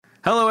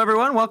Hello,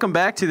 everyone. Welcome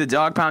back to the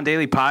Dog Pound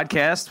Daily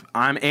Podcast.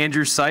 I'm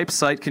Andrew Sipes,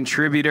 site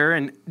contributor,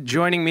 and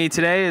joining me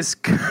today is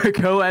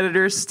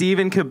co-editor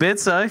Steven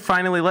Kibitza.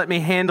 Finally let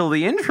me handle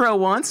the intro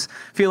once.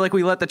 Feel like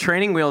we let the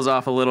training wheels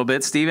off a little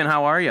bit. Steven,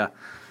 how are you?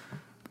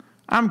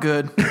 I'm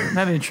good.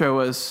 That intro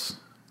was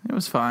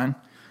fine.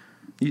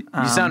 You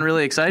sound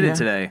really excited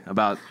today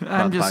about the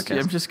podcast.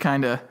 I'm just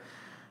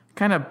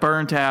kind of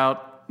burnt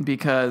out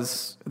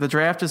because the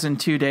draft is in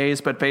 2 days,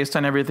 but based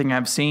on everything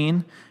I've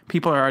seen,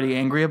 people are already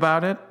angry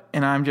about it.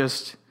 And I'm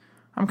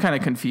kind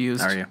of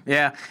confused. Are you?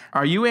 Yeah.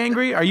 Are you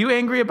angry? Are you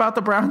angry about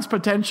the Browns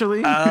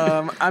potentially?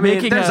 I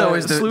mean, there's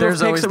always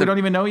that we don't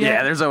even know yet.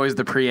 Yeah, there's always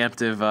the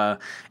preemptive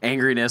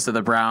angriness of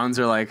the Browns,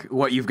 or like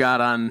what you've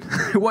got on,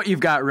 what you've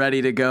got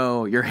ready to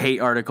go, your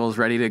hate articles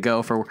ready to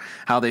go for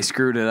how they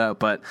screwed it up.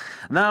 But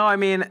no, I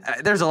mean,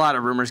 there's a lot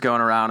of rumors going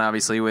around,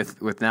 obviously,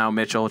 with now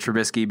Mitchell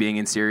Trubisky being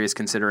in serious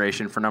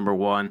consideration for number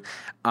one.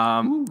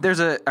 There's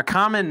a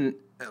common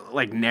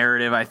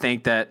narrative, I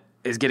think, that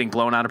is getting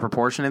blown out of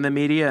proportion in the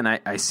media, and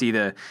I see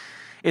that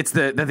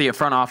the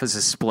front office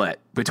is split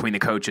between the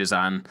coaches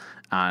on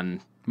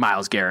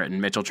Myles Garrett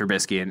and Mitchell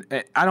Trubisky,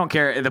 and I don't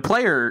care the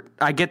player.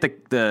 I get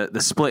the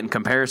split in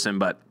comparison,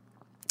 but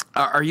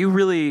are you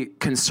really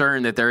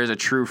concerned that there is a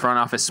true front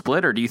office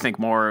split, or do you think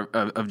more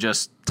of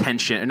just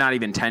tension, not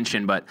even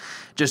tension, but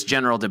just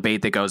general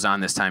debate that goes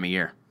on this time of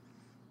year?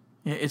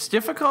 Yeah, it's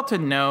difficult to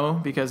know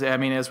because, I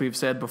mean, as we've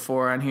said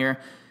before on here,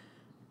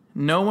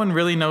 no one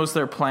really knows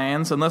their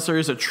plans unless there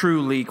is a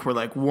true leak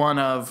where one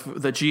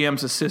of the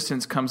GM's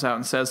assistants comes out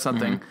and says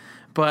something. Mm-hmm.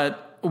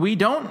 But we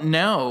don't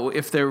know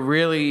if they're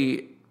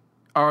really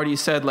already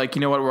said,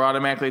 you know what, we're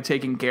automatically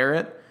taking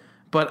Garrett.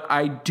 But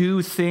I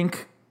do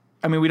think,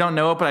 we don't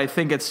know it, but I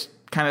think it's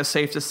kind of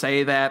safe to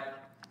say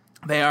that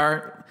they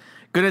are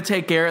going to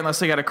take Garrett unless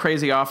they got a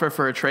crazy offer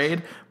for a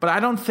trade. But I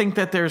don't think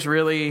that there's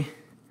really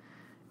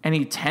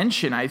any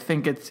tension. I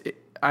think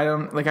I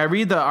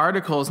read the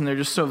articles and they're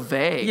just so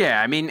vague.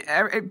 Yeah, I mean,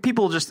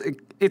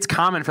 it's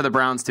common for the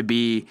Browns to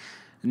be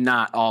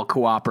not all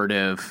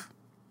cooperative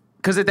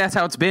because that's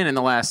how it's been in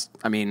the last,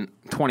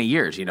 20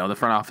 years. You know, the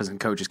front office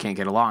and coaches can't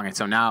get along. And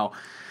so now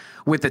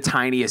with the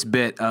tiniest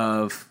bit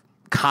of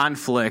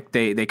conflict,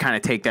 they kind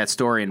of take that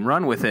story and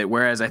run with it.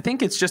 Whereas I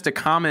think it's just I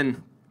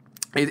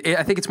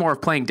think it's more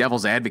of playing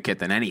devil's advocate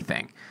than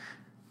anything.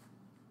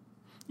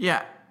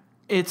 Yeah,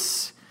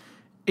 It's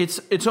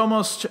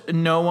almost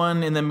no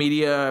one in the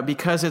media,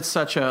 because it's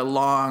such a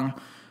long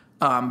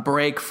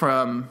break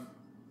from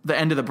the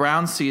end of the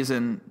Browns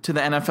season to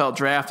the NFL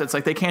draft. It's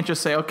they can't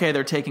just say, okay,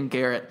 they're taking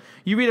Garrett.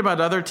 You read about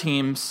other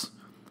teams,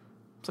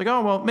 it's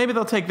oh, well, maybe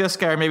they'll take this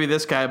guy or maybe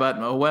this guy, but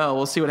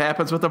we'll see what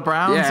happens with the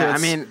Browns.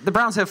 Yeah, the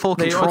Browns have full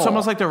control. It's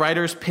almost like the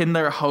writers pin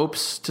their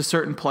hopes to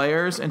certain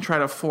players and try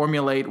to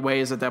formulate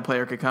ways that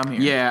player could come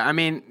here. Yeah,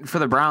 for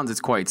the Browns,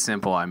 it's quite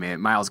simple.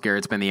 Myles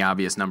Garrett's been the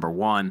obvious number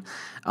one,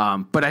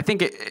 but I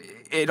think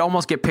it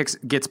almost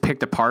gets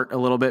picked apart a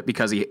little bit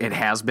because it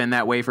has been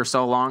that way for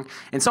so long.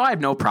 And so I have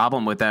no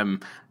problem with them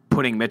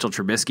putting Mitchell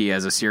Trubisky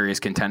as a serious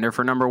contender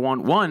for number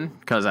one. One,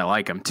 because I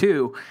like him.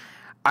 Two,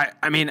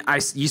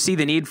 you see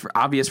the need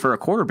for a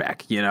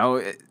quarterback. You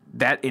know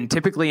that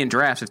typically in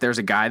drafts, if there's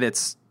a guy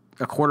that's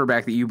a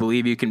quarterback that you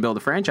believe you can build a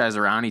franchise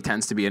around, he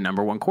tends to be a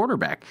number one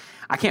quarterback.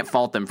 I can't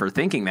fault them for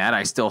thinking that.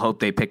 I still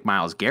hope they pick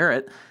Myles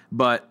Garrett,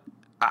 but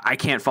I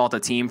can't fault a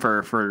team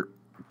for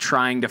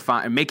trying to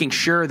find, making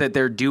sure that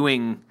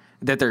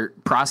they're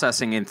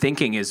processing and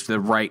thinking is the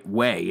right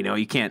way. You know,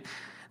 you can't.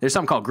 There's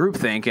something called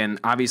groupthink,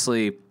 and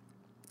obviously,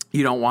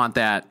 you don't want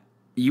that.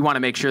 You want to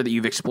make sure that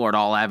you've explored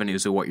all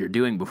avenues of what you're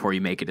doing before you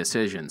make a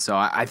decision. So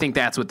I think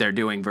that's what they're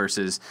doing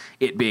versus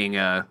it being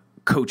a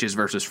coaches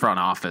versus front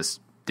office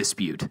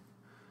dispute.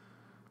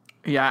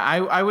 Yeah,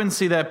 I wouldn't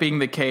see that being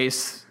the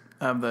case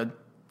of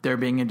there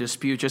being a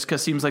dispute, just because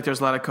it seems like there's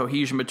a lot of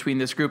cohesion between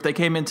this group. They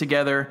came in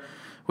together,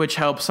 which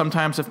helps.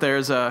 Sometimes if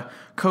there's a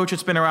coach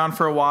that's been around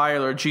for a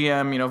while or a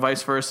GM,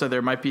 vice versa,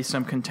 there might be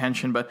some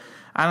contention, but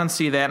I don't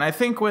see that. And I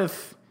think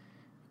with,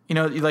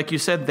 like you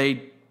said,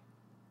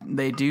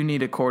 they do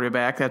need a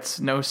quarterback. That's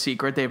no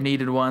secret. They've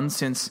needed one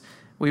since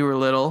we were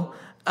little.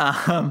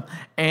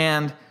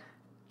 And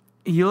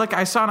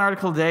I saw an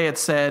article today. It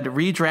said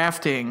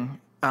redrafting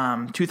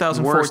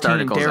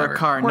 2014 Derek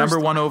Carr, number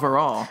one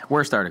overall.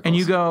 Worst articles. And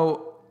you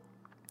go,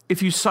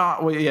 if you saw,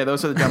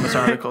 those are the dumbest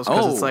articles.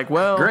 Because it's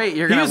great.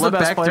 You're going to look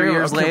back 3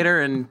 years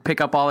later and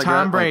pick up all the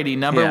Tom Brady,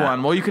 number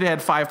one. Well, you could have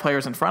had 5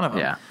 players in front of him.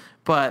 Yeah.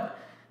 But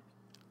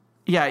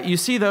yeah, you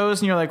see those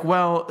and you're like,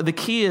 well, the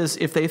key is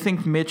if they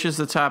think Mitch is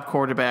the top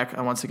quarterback,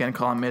 I once again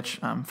call him Mitch,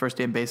 first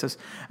name basis.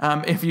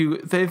 If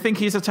they think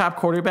he's a top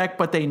quarterback,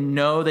 but they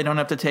know they don't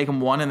have to take him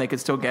one and they could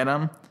still get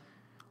him,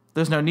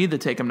 there's no need to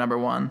take him number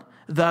one.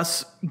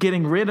 Thus,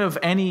 getting rid of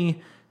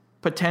any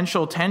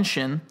potential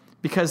tension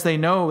because they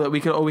know that we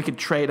could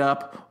trade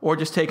up or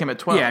just take him at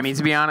 12. Yeah,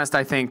 to be honest,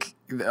 I think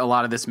a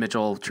lot of this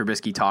Mitchell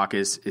Trubisky talk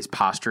is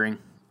posturing.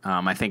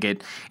 I think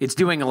it's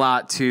doing a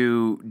lot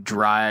to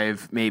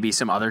drive maybe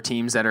some other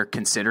teams that are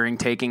considering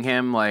taking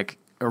him like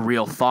a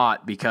real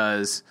thought,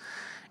 because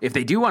if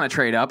they do want to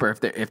trade up, or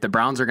if the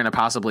Browns are going to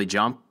possibly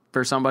jump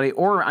for somebody,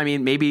 or I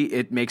mean, maybe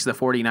it makes the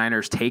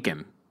 49ers take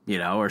him,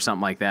 or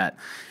something like that,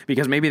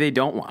 because maybe they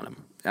don't want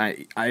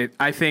him.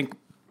 I think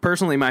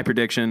personally, my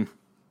prediction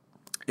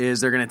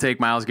is they're going to take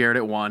Myles Garrett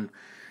at 1.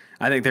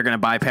 I think they're going to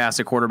bypass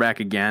a quarterback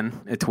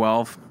again at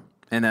 12,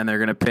 and then they're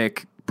going to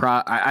pick.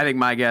 I think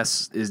my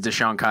guess is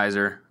DeShone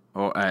Kizer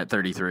at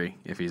 33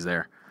 if he's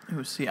there.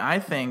 Ooh, see, I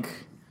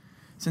think,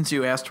 since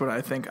you asked what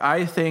I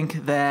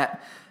think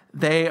that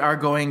they are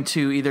going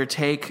to either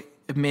take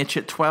Mitch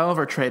at 12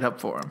 or trade up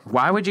for him.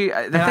 Why would you?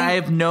 I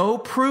have no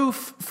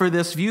proof for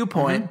this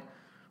viewpoint. Mm-hmm.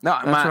 No,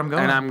 that's where I'm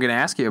going. And I'm going to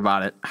ask you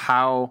about it.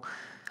 How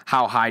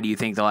high do you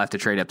think they'll have to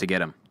trade up to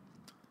get him?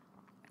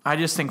 I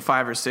just think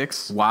 5 or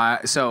 6. Why?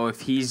 So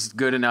if he's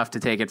good enough to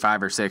take it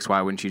 5 or 6,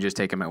 why wouldn't you just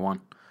take him at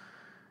 1?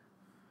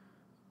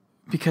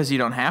 Because you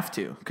don't have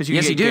to. Because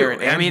yes, you do.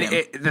 Garrett I mean,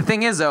 the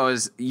thing is, though,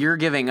 is you're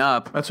giving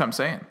up. That's what I'm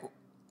saying.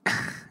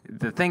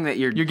 The thing that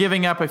you're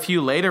giving up a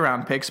few later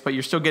round picks, but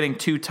you're still getting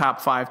 2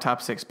 top 5,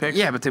 top 6 picks.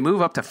 Yeah, but to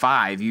move up to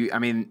 5,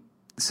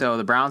 so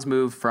the Browns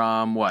moved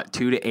from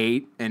 2 to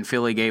 8, and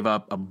Philly gave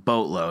up a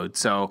boatload.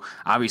 So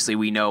obviously,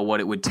 we know what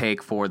it would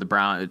take for the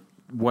Browns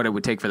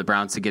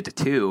to get to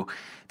 2.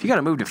 If you got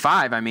to move to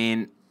 5,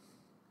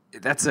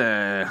 that's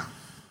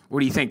what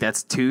do you think?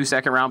 That's 2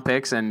 second-round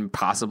picks and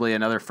possibly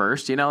another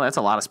first? That's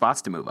a lot of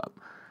spots to move up.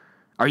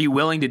 Are you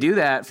willing to do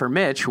that for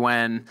Mitch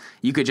when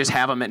you could just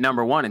have him at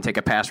number 1 and take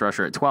a pass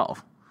rusher at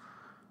 12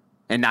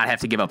 and not have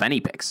to give up any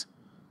picks?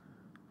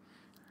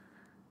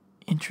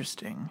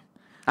 Interesting.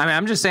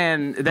 I'm just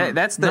saying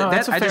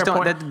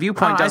that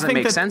viewpoint doesn't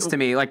make sense to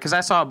me. Because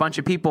I saw a bunch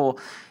of people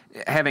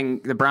having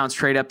the Browns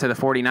trade up to the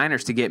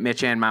 49ers to get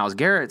Mitch and Myles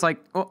Garrett. It's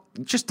like, well,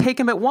 just take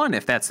him at 1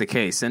 if that's the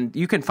case. And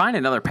you can find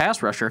another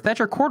pass rusher. If that's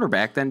your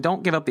quarterback, then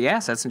don't give up the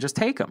assets and just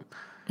take him.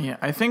 Yeah,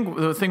 I think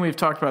the thing we've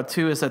talked about,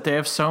 too, is that they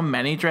have so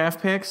many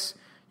draft picks,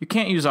 you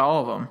can't use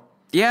all of them.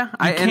 Yeah.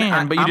 But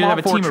you do have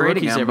a team of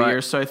rookies every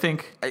year, so I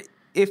think...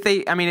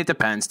 it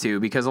depends, too,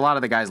 because a lot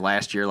of the guys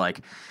last year,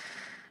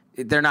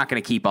 they're not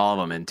going to keep all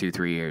of them in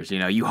 2-3 years.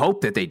 You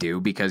hope that they do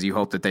because you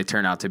hope that they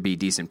turn out to be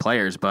decent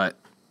players, but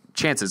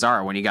chances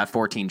are when you got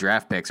 14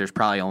 draft picks, there's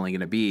probably only going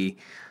to be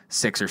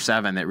 6 or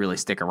 7 that really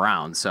stick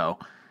around. So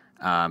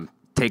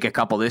take a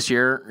couple this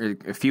year,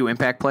 a few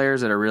impact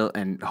players that are real,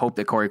 and hope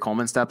that Corey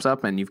Coleman steps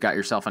up, and you've got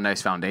yourself a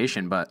nice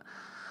foundation. But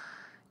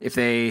if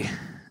they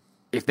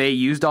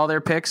used all their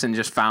picks and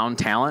just found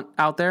talent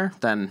out there,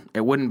 then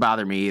it wouldn't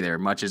bother me either,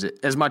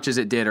 as much as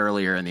it did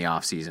earlier in the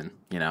offseason,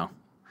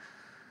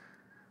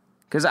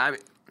 Because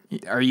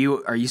are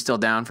you still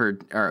down for?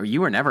 Or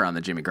you were never on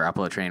the Jimmy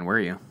Garoppolo train, were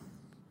you?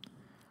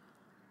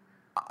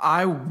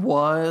 I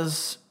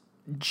was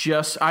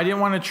I didn't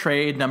want to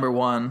trade number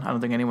 1. I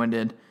don't think anyone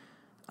did.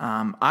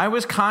 I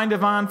was kind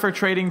of on for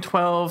trading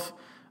 12,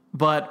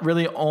 but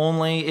really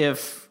only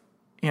if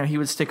he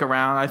would stick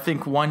around. I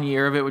think 1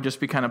 year of it would just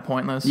be kind of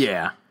pointless.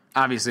 Yeah,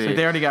 obviously. So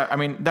they already got.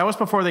 That was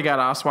before they got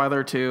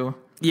Osweiler too.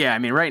 Yeah,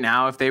 right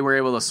now, if they were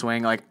able to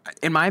swing,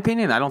 in my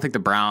opinion, I don't think the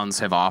Browns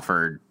have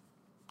offered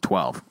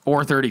 12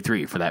 or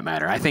 33 for that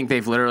matter. I think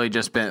they've literally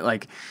just been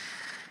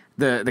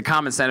the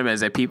common sentiment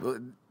is that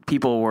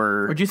people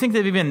were... Or do you think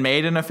they've even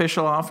made an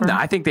official offer? No,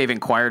 I think they've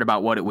inquired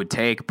about what it would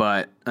take,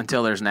 but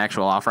until there's an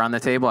actual offer on the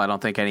table, I don't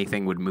think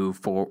anything would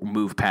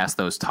move past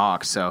those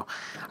talks. So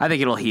I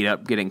think it'll heat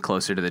up getting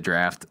closer to the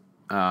draft.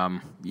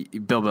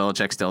 Bill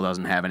Belichick still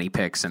doesn't have any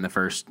picks in the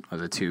first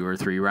 2 or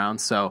 3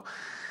 rounds. So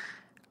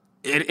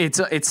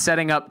it's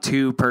setting up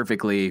too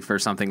perfectly for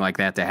something like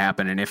that to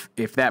happen. And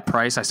if that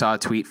price, I saw a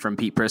tweet from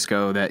Pete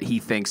Prisco that he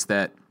thinks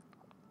that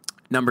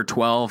number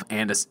 12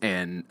 and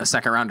a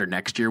second rounder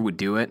next year would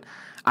do it.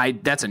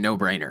 That's a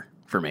no-brainer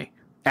for me.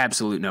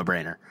 Absolute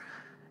no-brainer.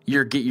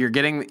 You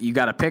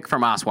got a pick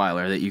from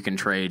Osweiler that you can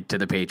trade to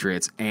the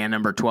Patriots and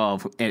number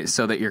 12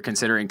 so that you're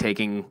considering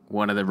taking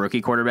one of the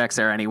rookie quarterbacks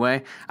there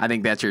anyway. I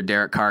think that's your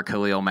Derek Carr,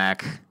 Khalil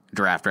Mack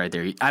draft right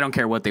there. I don't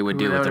care what they would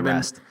do with the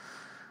rest.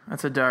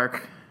 That's a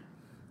dark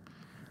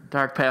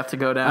path to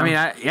go down.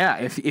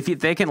 If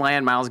they can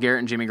land Myles Garrett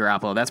and Jimmy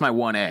Garoppolo, that's my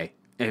 1A.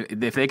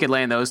 If they could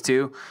land those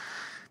two,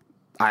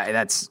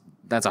 that's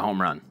a home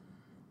run.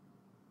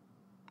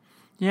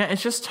 Yeah,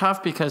 it's just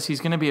tough because he's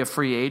going to be a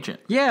free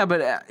agent. Yeah,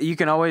 but you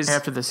can always...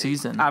 After the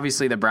season.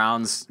 Obviously, the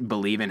Browns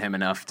believe in him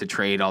enough to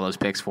trade all those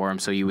picks for him,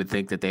 so you would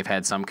think that they've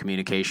had some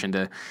communication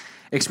to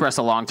express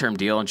a long-term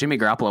deal, and Jimmy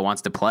Garoppolo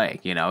wants to play.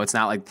 It's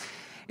not like...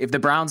 If the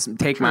Browns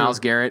take Myles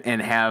Garrett and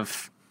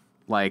have,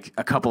 a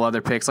couple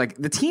other picks,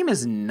 the team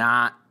is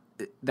not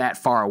that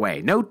far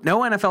away. No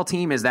NFL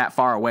team is that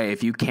far away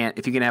if you can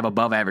have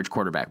above-average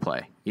quarterback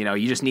play.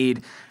 You just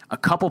need a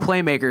couple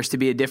playmakers to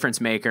be a difference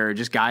maker,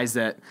 just guys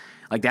that...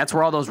 that's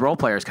where all those role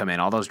players come in,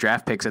 all those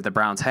draft picks that the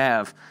Browns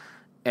have.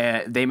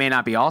 They may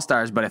not be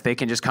all-stars, but if they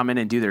can just come in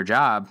and do their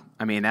job,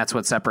 that's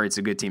what separates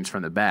the good teams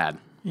from the bad.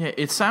 Yeah,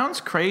 it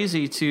sounds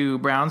crazy to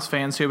Browns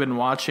fans who have been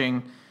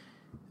watching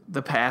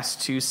the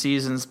past 2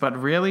 seasons,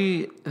 but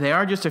really, they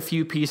are just a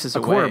few pieces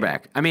away.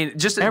 Quarterback.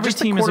 Every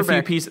team is a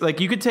few pieces.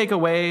 You could take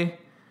away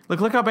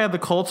Look how bad the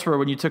Colts were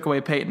when you took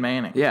away Peyton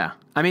Manning. Yeah.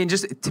 I mean,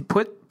 just to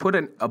put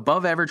an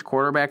above average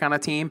quarterback on a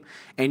team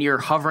and you're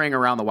hovering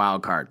around the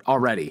wild card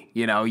already.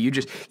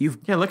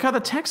 Look how the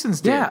Texans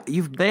did. Yeah,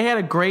 they had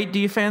a great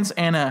defense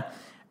and a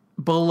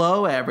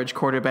below average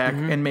quarterback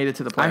and made it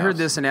to the playoffs. I heard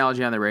this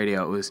analogy on the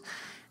radio. It was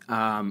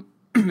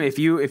if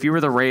you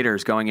were the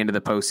Raiders going into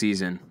the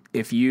postseason,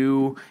 if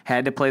you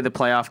had to play the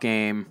playoff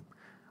game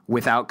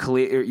without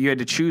Khalil, you had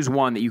to choose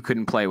one that you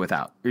couldn't play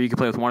without, or you could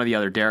play with one of the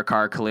other, Derek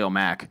Carr, Khalil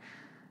Mack.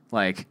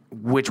 Like,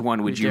 which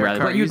one would you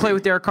rather play? You'd play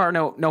with Derek Carr,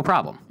 no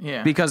problem.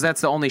 Yeah. Because that's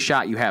the only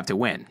shot you have to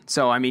win.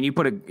 So, I mean, you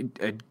put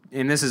and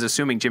this is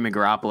assuming Jimmy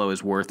Garoppolo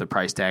is worth the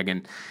price tag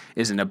and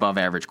is an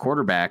above-average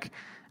quarterback,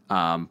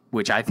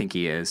 which I think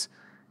he is.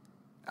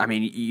 I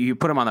mean, you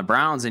put him on the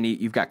Browns, and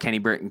you've got Kenny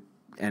Britt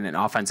and an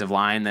offensive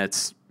line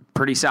that's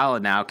pretty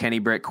solid now. Kenny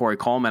Britt, Corey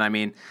Coleman. I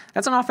mean,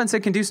 that's an offense that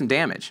can do some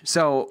damage.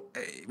 So,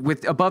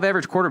 with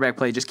above-average quarterback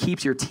play, it just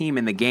keeps your team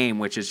in the game,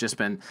 which has just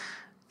been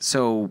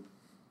so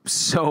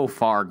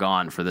far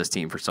gone for this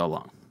team for so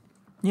long.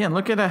 Yeah, and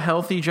look at a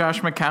healthy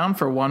Josh McCown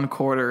for one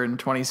quarter in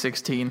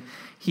 2016.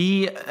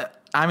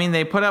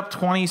 They put up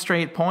 20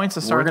 straight points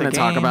to start the game. We're going to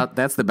talk about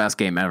that's the best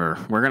game ever.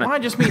 I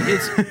just mean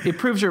it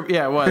proves your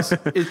it was.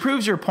 It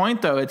proves your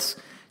point though. It's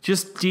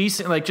just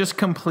decent, like just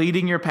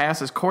completing your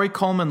passes. Corey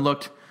Coleman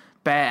looked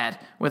bad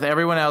with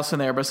everyone else in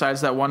there besides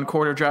that one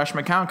quarter Josh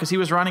McCown because he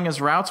was running his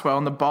routes well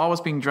and the ball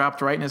was being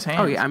dropped right in his hands.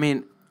 Oh yeah, I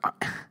mean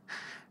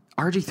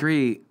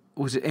RG3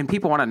 and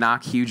people want to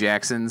knock Hugh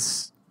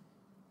Jackson's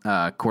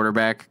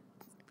quarterback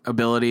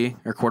ability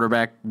or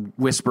quarterback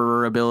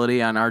whisperer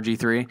ability on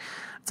RG3.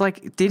 It's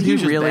like, did he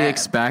really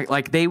expect?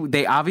 Like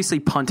they obviously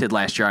punted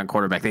last year on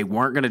quarterback. They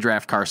weren't going to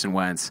draft Carson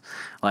Wentz.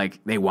 Like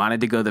they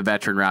wanted to go the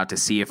veteran route to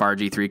see if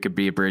RG3 could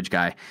be a bridge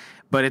guy.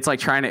 But it's like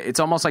it's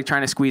almost like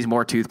trying to squeeze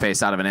more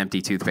toothpaste out of an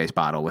empty toothpaste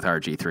bottle with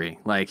RG3.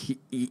 Like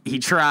he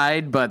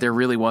tried, but there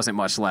really wasn't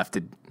much left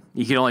to.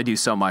 You could only do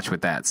so much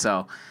with that.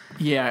 So.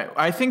 Yeah,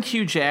 I think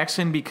Hugh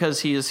Jackson, because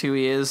he is who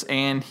he is,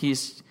 and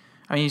he's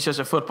just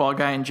a football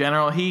guy in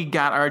general. He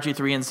got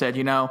RG3 and said,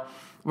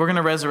 we're going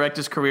to resurrect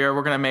his career.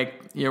 We're going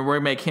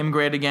to make him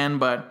great again.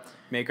 But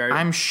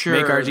I'm sure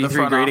make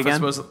RG3 great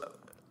again.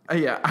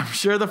 I'm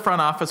sure the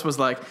front office was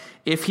like,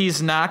 if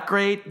he's not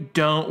great,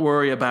 don't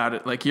worry about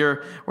it. Like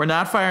we're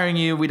not firing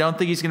you. We don't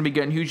think he's going to be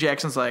good. And Hugh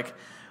Jackson's like,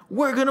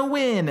 we're going to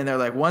win. And they're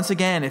like, once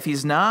again, if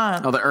he's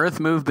not, the earth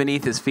moved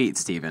beneath his feet,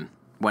 Steven.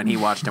 When he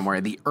watched him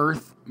wear the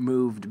earth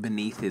moved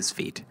beneath his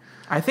feet.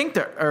 I think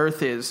the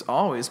earth is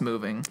always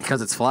moving. Because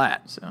it's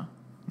flat. So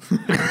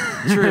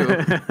true.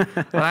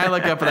 When I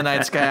look up in the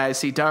night sky, I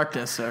see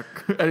darkness. So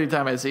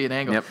anytime I see an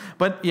angle. Yep.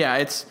 But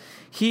yeah,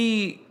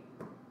 Hugh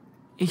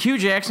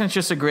Jackson's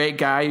just a great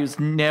guy he's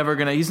never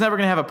gonna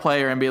have a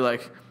player and be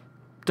like,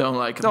 don't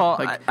like him. No,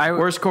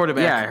 worst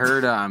quarterback. Yeah, I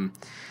heard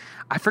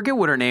I forget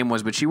what her name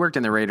was, but she worked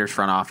in the Raiders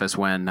front office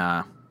when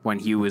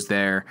Hugh was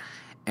there.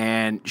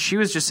 And she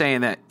was just saying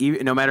that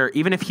even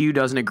if Hugh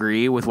doesn't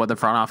agree with what the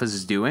front office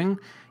is doing,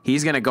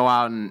 he's going to go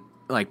out and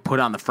like put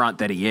on the front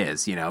that he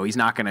is. He's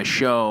not going to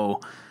show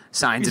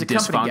signs of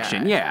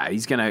dysfunction. Yeah,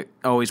 he's going to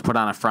always put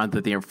on a front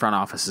that the front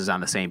office is on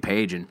the same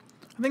page. And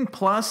I think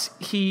plus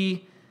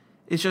he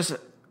is just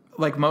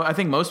like I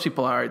think most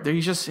people are.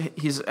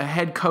 He's a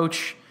head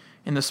coach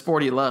in the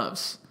sport he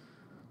loves.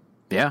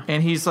 Yeah,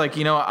 and he's like,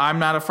 I'm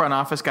not a front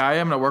office guy.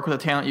 I'm going to work with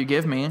the talent you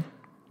give me.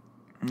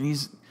 And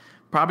he's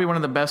probably one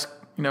of the best.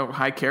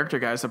 High character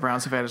guys the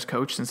Browns have had as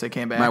coach since they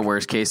came back. My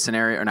worst case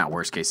scenario, or not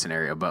worst case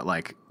scenario, but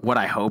like what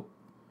I hope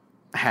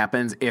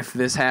happens if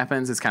this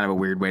happens, it's kind of a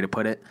weird way to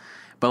put it.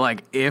 But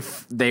like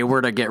if they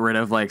were to get rid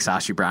of like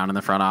Sashi Brown in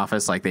the front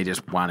office, like they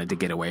just wanted to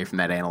get away from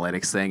that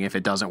analytics thing. If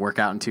it doesn't work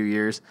out in 2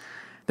 years,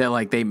 that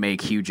like they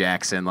make Hugh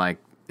Jackson like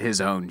his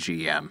own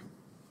GM.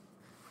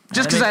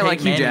 Just because I like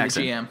Hugh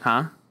Jackson. GM.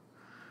 Huh?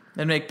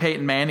 Then make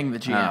Peyton Manning the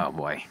GM. Oh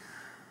boy.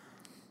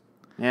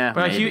 Yeah,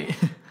 but maybe.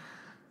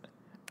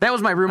 That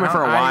was my rumor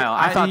for a while.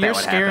 I thought that would happen. You're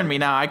scaring me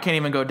now. I can't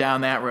even go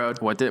down that road.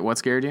 What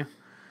scared you?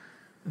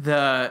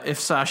 If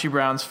Sashi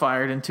Brown's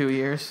fired in 2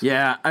 years.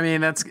 Yeah, I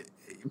mean that's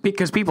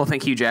because people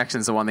think Hugh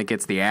Jackson's the one that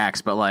gets the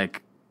axe, but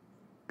like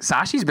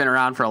Sashi's been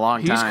around for a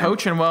long time. He's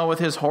coaching well with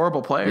his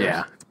horrible players.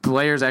 Yeah,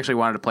 players actually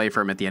wanted to play for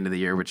him at the end of the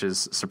year, which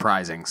is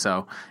surprising.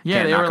 So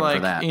yeah, they were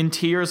like in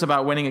tears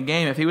about winning a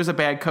game. If he was a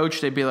bad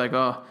coach, they'd be like,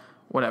 oh,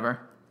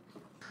 whatever.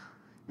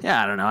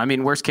 Yeah, I don't know. I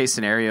mean, worst case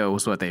scenario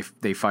was what they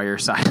fire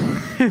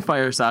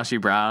Sashi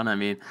Brown. I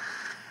mean,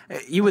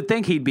 you would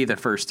think he'd be the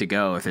first to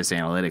go if this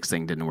analytics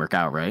thing didn't work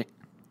out, right?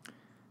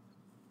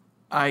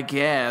 I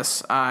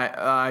guess.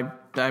 I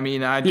don't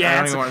even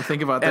want to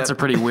think about that. That's a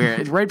pretty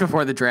weird. Right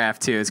before the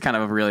draft too. It's kind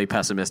of a really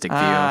pessimistic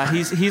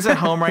view. He's at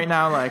home right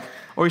now, like,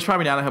 or he's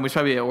probably not at home. He's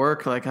probably at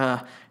work, like,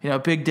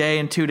 big day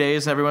in 2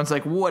 days, and everyone's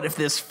like, "What if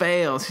this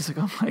fails?" He's like,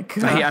 "Oh my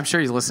god!" I'm sure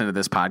he's listening to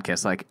this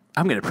podcast. Like,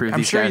 I'm going to prove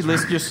these guys.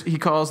 I'm sure he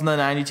calls in the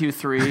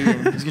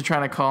 92.3, and he's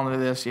trying to call into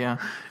this. Yeah.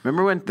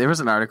 Remember when there was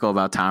an article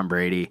about Tom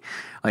Brady,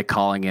 like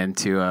calling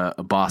into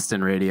a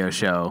Boston radio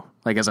show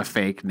like as a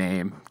fake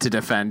name to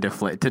defend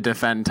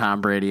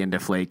Tom Brady and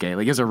Deflategate.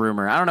 Like, as a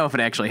rumor. I don't know if it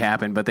actually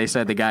happened, but they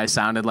said the guy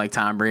sounded like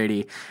Tom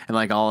Brady, and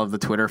like all of the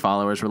Twitter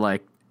followers were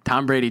like,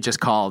 Tom Brady just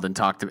called and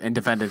talked and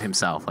defended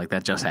himself. Like,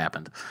 that just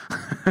happened.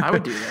 I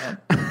would do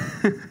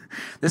that.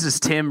 This is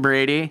Tim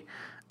Brady.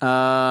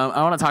 I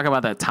want to talk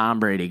about that Tom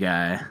Brady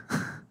guy.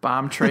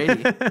 Bomb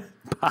Trady.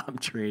 Bob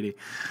Trady.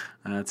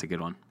 That's a good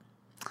one.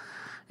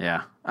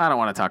 Yeah. I don't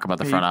want to talk about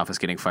the front office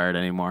getting fired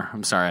anymore.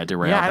 I'm sorry I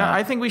derailed that.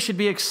 I think we should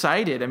be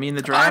excited. I mean,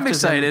 the draft I'm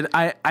excited.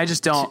 I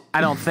just don't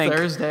think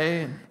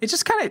Thursday. It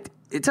just kind of,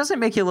 it doesn't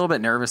make you a little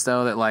bit nervous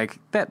though that like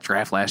that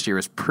draft last year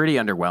was pretty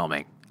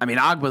underwhelming. I mean,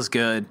 Og was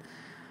good,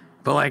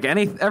 but like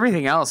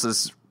everything else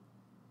is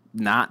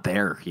not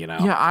there, you know.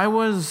 Yeah, I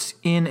was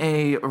in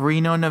a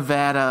Reno,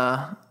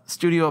 Nevada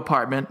studio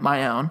apartment,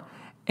 my own,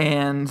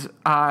 and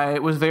I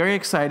was very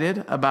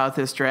excited about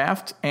this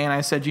draft. And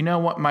I said, you know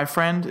what? My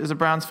friend is a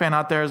Browns fan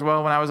out there as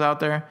well when I was out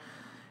there.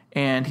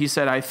 And he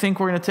said, I think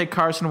we're going to take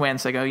Carson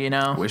Wentz. I go,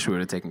 wish we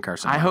would have taken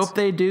Carson Wentz. I hope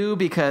they do,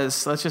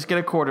 because let's just get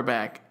a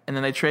quarterback. And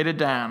then they traded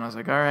down. I was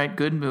like, all right,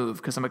 good move,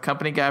 because I'm a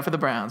company guy for the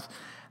Browns.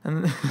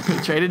 And they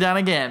traded down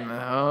again.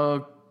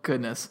 Oh,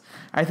 goodness.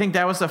 I think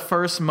that was the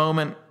first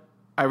moment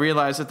I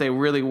realized that they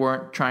really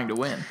weren't trying to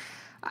win.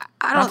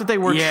 Not that they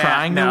were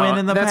trying to win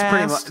in the past.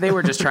 Pretty much, they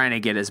were just trying to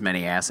get as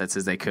many assets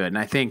as they could. And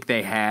I think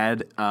they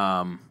had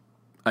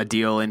a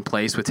deal in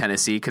place with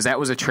Tennessee, because that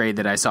was a trade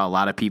that I saw a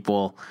lot of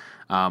people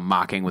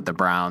mocking with the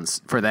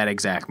Browns for that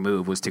exact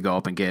move, was to go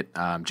up and get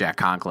Jack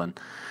Conklin.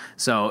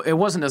 So it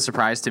wasn't a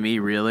surprise to me,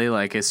 really.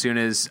 Like, as soon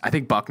as I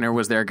think Buckner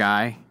was their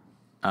guy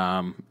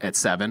at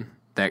 7,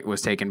 that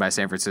was taken by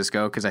San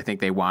Francisco, because I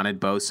think they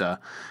wanted Bosa,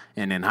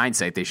 and in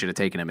hindsight they should have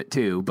taken him at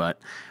 2. But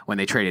when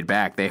they traded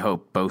back, they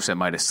hoped Bosa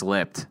might have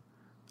slipped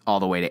all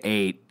the way to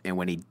 8, and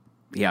when he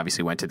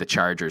obviously went to the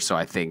Chargers. So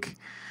I think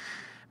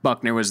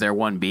Buckner was their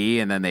 1B,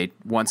 and then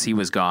once he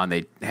was gone,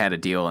 they had a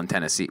deal in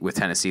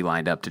Tennessee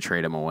lined up to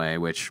trade him away,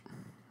 which,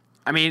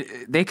 I mean,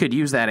 they could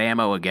use that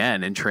ammo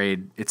again and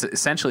trade. It's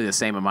essentially the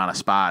same amount of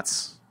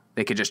spots.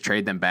 They could just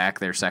trade them back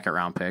their second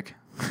round pick.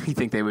 You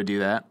think they would do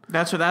that?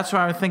 That's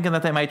why I'm thinking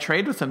that they might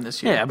trade with him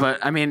this year. Yeah,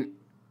 but I mean,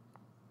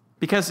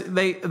 because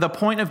the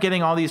point of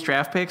getting all these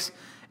draft picks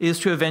is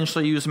to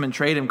eventually use them and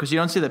trade them, because you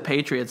don't see the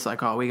Patriots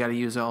like, oh, we got to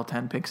use all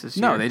 10 picks this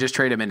year. No, they just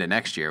trade them into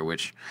next year,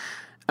 which,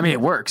 I mean,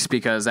 it works,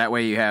 because that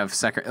way you have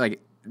second,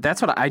 like,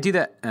 that's what I do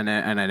that, and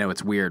I know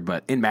it's weird,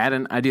 but in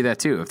Madden I do that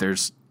too.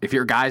 If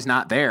your guy's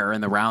not there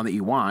in the round that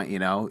you want, you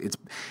know,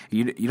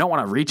 you don't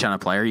want to reach on a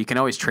player. You can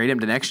always trade him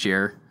to next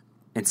year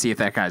and see if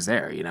that guy's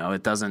there. You know,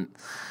 it doesn't.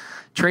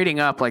 Trading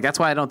up, like, that's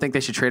why I don't think they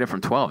should trade it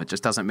from 12. It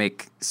just doesn't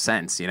make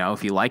sense. You know,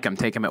 if you like him,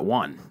 take him at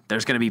 1.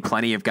 There's going to be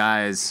plenty of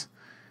guys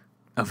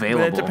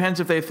available. But it depends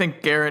if they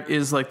think Garrett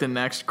is like the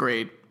next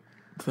great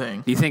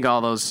thing. Do you think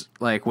all those,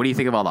 like, what do you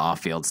think of all the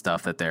off-field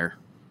stuff that they're,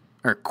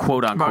 or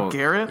quote unquote, about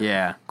Garrett?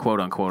 Yeah, quote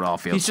unquote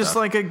off-field. He's just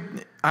stuff.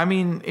 I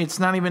mean, it's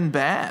not even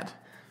bad.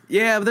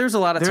 Yeah, but there's a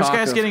lot of There's talk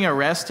guys of getting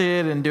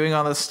arrested and doing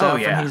all this stuff. Oh,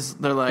 yeah. And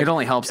they're like, it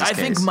only helps his I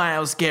case. think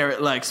Myles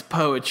Garrett likes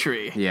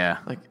poetry. Yeah.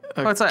 Like,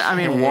 well, it's like, I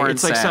mean, Warren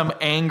it's like Sapp. some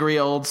angry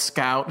old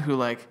scout who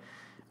like,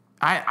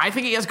 I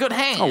think he has good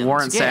hands. Oh,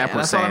 Warren yeah, Sapp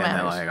was saying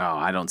that, like, oh,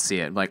 I don't see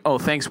it. Like, oh,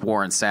 thanks,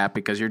 Warren Sapp,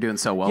 because you're doing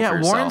so well for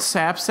yourself. Yeah, Warren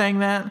Sapp saying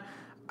that,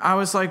 I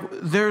was like,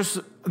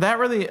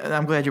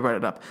 I'm glad you brought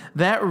it up.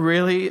 That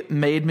really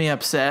made me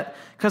upset,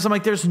 because I'm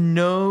like, there's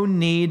no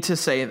need to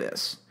say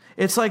this.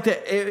 It's like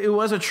it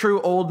was a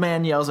true old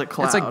man yells at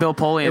cloud. It's like Bill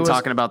Polian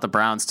talking about the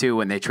Browns too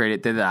when they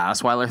did the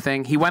Osweiler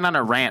thing. He went on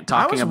a rant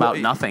talking about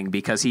nothing,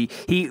 because he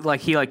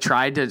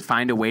tried to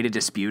find a way to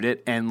dispute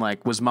it and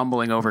like was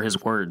mumbling over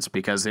his words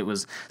because it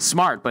was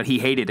smart, but he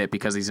hated it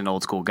because he's an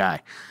old school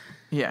guy.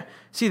 Yeah.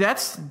 See,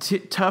 that's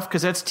tough,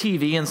 because that's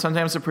TV, and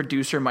sometimes the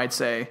producer might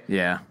say,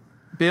 yeah,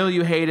 Bill,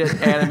 you hate it,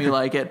 Adam, you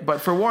like it.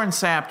 But for Warren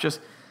Sapp,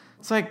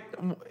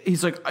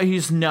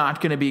 he's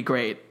not going to be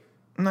great.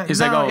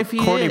 He's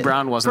Courtney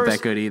Brown wasn't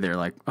that good either.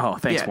 Like, oh,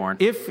 thanks, Warren.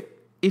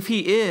 If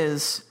he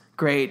is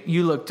great,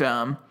 you look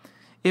dumb.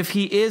 If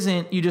he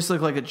isn't, you just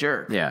look like a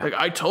jerk. Yeah. Like,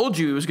 I told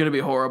you it was going to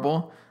be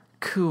horrible.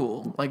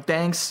 Cool. Like,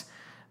 thanks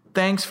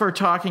for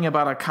talking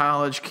about a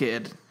college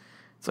kid.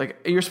 It's like,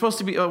 you're supposed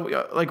to be,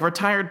 like,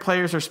 retired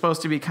players are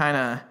supposed to be kind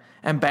of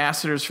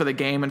ambassadors for the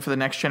game and for the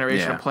next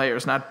generation of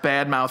players, not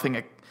bad-mouthing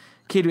a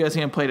kid who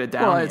hasn't even played it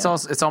down yet.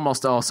 It's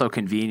almost also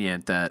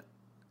convenient that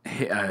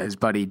his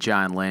buddy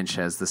John Lynch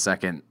has the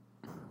second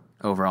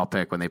overall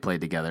pick when they played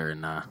together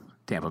in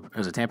Tampa.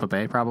 Was it Tampa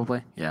Bay,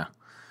 probably? Yeah.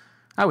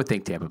 I would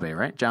think Tampa Bay,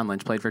 right? John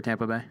Lynch played for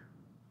Tampa Bay?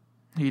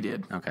 He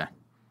did. Okay.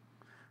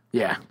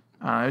 Yeah.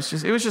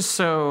 It was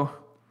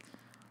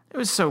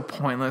so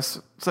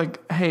pointless. It's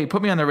like, hey,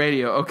 put me on the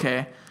radio.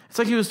 Okay. It's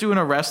like he was doing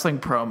a wrestling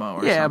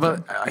promo or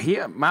something.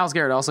 But Myles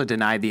Garrett also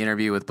denied the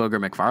interview with Booger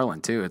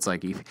McFarland too. It's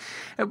like,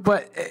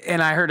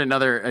 and I heard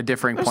a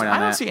differing point on that. I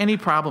don't see any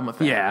problem with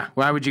that. Yeah,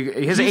 why would you?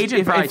 His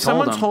agent probably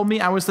told him. If someone told me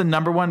I was the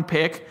number 1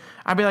 pick,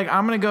 I'd be like,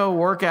 I'm going to go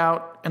work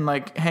out and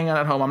like hang out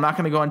at home. I'm not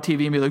going to go on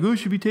TV and be like, "Oh,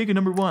 should be taking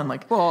number 1."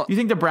 Like, Well- you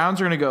think the Browns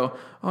are going to go,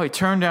 "Oh, he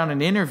turned down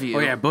an interview." Oh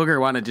yeah, Booger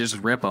wanted to just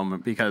rip him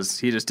because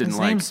he just didn't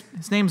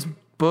his name's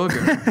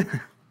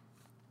Booger.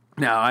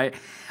 No, I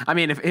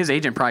mean, if his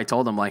agent probably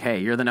told him like, "Hey,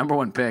 you're the number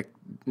 1 pick.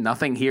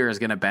 Nothing here is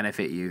going to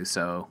benefit you,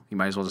 so you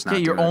might as well just not."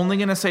 Yeah, you're do it." only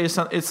going to say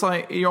something. It's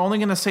like you're only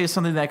going to say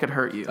something that could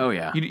hurt you. Oh,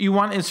 yeah. You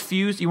want as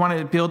fused. You want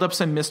to build up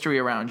some mystery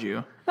around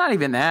you. Not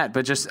even that,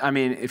 but just I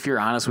mean, if you're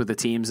honest with the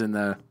teams in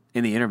the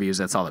interviews,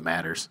 that's all that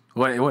matters.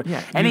 What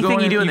Yeah,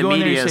 anything you do in the go in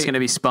there, media you is say- going to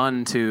be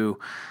spun to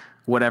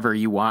whatever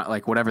you want,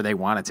 like whatever they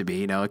want it to be.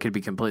 You know, it could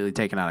be completely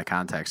taken out of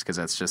context because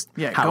that's just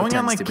Yeah, how it going on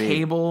tends like to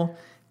be.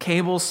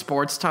 cable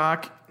sports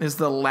talk is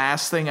the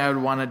last thing I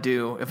would want to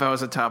do if I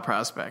was a top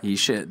prospect. They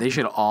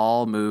should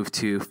all move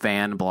to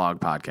fan blog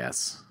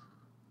podcasts.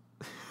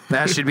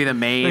 That should be the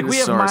main Like we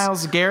have source.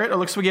 Myles Garrett. It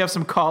looks like we have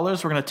some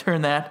callers. We're going to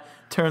turn that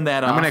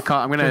off. I'm gonna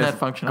turn that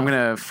function I'm off.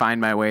 gonna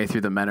find my way through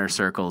the Menor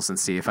circles and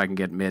see if I can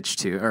get Mitch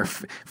to or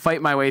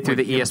fight my way through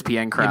the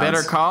ESPN You crowds.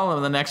 better call him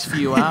in the next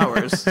few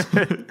hours.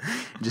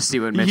 Just see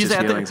what Mitch's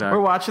feelings We're are.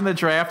 watching the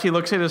draft. He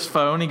looks at his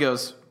phone. He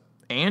goes,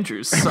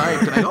 "Andrew's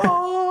psyched." And I go,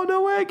 "Oh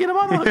no way! Get him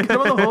on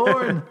the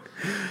horn."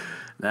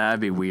 That'd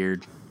be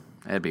weird.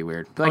 Like,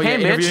 Oh, hey, yeah,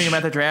 Mitch. interviewing him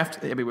at the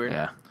draft. That'd be weird.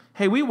 Yeah.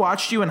 Hey, we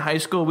watched you in high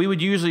school. We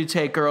would usually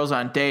take girls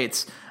on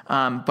dates,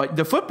 but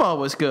the football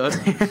was good.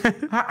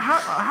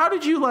 how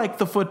did you like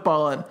the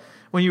football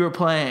when you were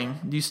playing?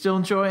 Do you still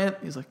enjoy it?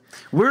 He's like,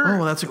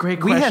 that's a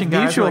great We question, have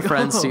guys. mutual We're like,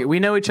 friends. "Oh." We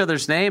know each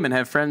other's name and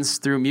have friends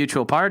through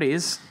mutual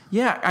parties.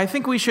 Yeah, I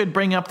think we should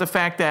bring up the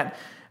fact that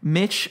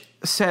Mitch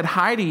said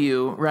hi to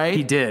you, right?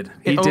 He did.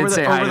 He Over did the-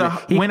 say over hi to the me.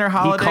 He- winter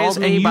holidays, He called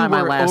and me you by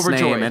my were last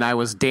overjoyed. name, and I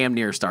was damn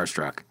near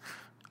starstruck.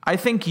 I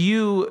think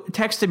you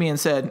texted me and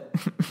said,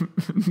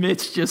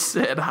 Mitch just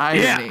said hi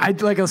to me.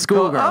 like a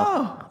schoolgirl.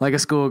 Oh. Like a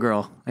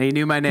schoolgirl. And he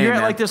knew my name. You're at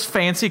man. like this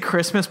fancy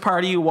Christmas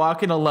party. You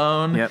walk in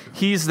alone. Yep.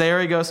 He's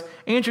there. He goes,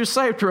 "Andrew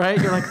Siped, right?"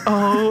 You're like,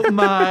 "Oh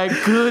my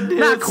goodness,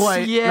 Not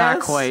quite.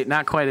 yes.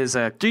 Not quite as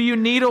a. Do you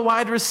need a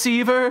wide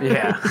receiver?"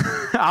 Yeah.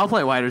 I'll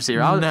play wide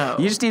receiver. No.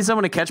 You just need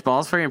someone to catch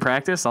balls for you in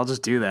practice. I'll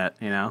just do that.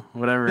 You know,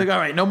 whatever. Like, all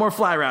right, no more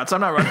fly routes.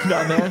 I'm not running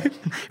down there.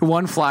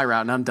 One fly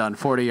route and I'm done.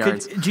 40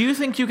 yards. Do you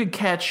think you could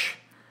catch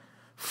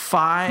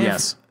 5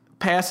 Yes.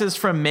 passes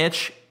from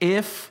Mitch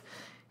if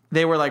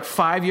they were like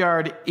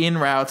 5-yard in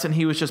routes and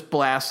he was just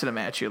blasting them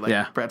at you like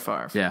Yeah. Brett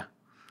Favre? Yeah.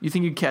 You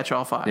think you'd catch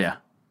all 5? Yeah.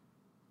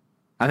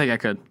 I think I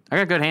could. I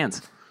got good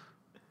hands.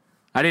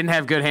 I didn't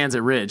have good hands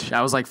at Ridge.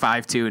 I was like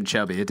 5'2" and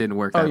chubby. It didn't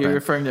work Oh, that you're bad.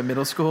 referring to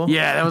middle school?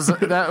 Yeah, that was I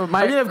didn't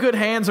my have good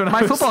hands when I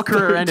my was football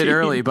career ended 13.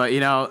 early, but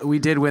you know, we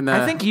did win the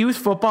I think youth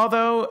football,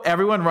 though,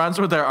 everyone runs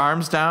with their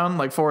arms down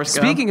like Forrest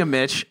Gump. Speaking of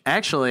Mitch,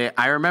 actually,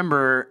 I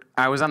remember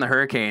I was on the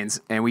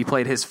Hurricanes and we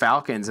played his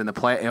Falcons in the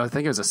play. I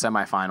think it was a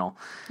semifinal.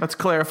 Let's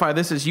clarify,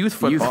 this is youth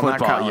football, Youth not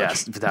football, college.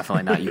 yes,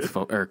 definitely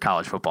not or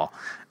college football.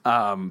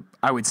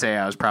 I would say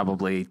I was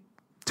probably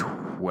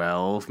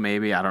 12,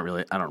 maybe. I don't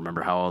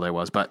remember how old I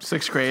was, but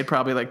 6th grade,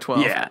 probably like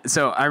 12. yeah.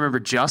 So I remember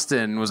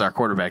Justin was our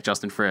quarterback,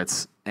 Justin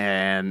Fritz,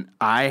 and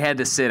I had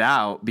to sit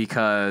out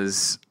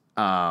because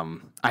I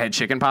had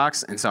chicken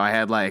pox, and so I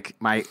had like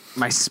my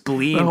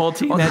spleen. The whole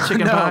team had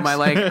chicken no, pox? my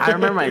like I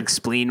remember my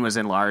spleen was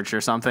enlarged or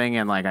something,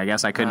 and like I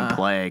guess I couldn't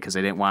play because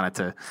they didn't want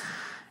it to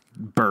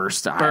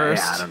burst.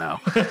 I don't know.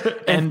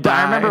 And But I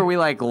die. remember we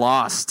like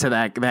lost to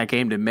that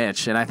game to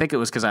Mitch, and I think it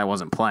was because I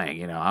wasn't playing.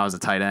 You know, I was a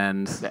tight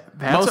end,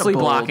 that's mostly a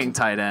bold blocking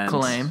tight end.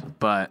 claim.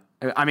 But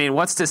I mean,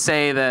 what's to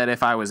say that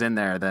if I was in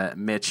there, that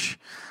Mitch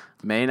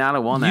may not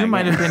have won that You game.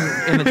 might have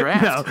been in the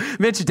draft. No,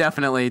 Mitch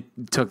definitely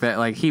took that.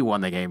 Like he won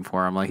the game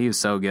for him. Like he was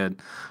so good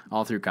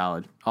all through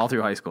college, all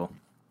through high school,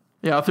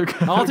 Yeah, all through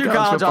all through college,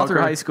 all football through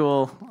career. high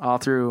school, all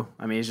through.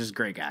 I mean, he's just a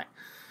great guy.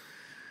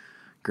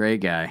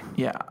 Great guy.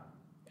 Yeah.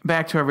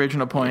 Back to our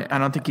original point. I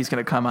don't think he's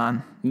going to come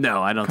on.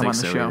 No, I don't Come think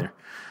on the so show. either.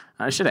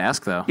 I should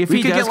ask though. If We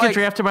he could does get like,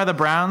 drafted by the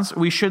Browns,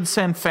 we should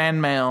send fan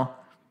mail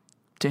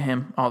to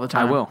him all the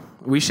time. I will.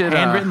 We should.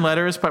 Handwritten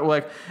letters, but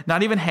like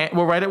not even.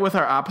 We'll write it with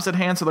our opposite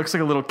hand, so it looks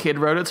like a little kid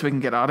wrote it, so we can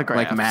get autographs.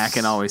 like Mac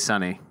and Always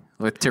Sunny,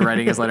 to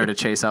writing his letter to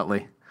Chase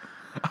Utley.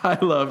 I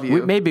love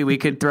you. Maybe we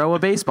could throw a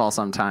baseball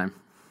sometime,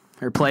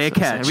 or play a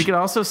catch. We could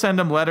also send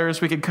him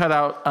letters. We could cut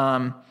out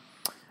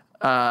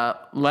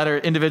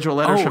individual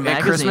letters from at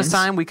magazines. Christmas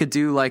time we could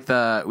do like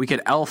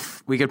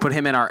we could put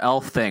him in our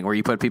elf thing where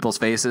you put people's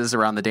faces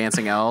around the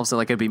dancing elves. So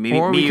like it'd be me,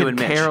 or we you could and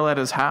Mitch. carol at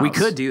his house. We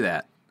could do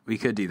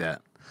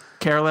that.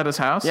 Carol at his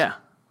house. Yeah,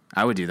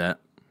 I would do that.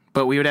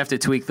 But we would have to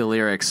tweak the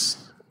lyrics.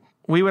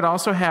 We would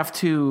also have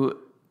to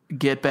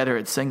get better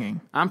at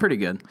singing. I'm pretty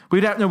good.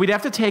 We'd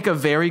have to take a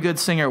very good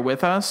singer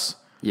with us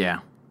Yeah.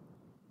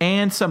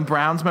 and some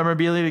Browns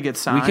memorabilia to get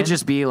signed. We could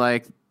just be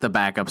like the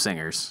backup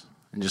singers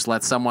and just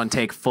let someone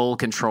take full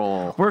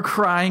control. We're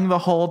crying the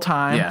whole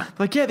time. Yeah.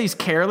 Like, yeah, these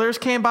carolers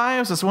came by. It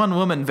was this one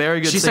woman,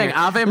 very good She singer. sang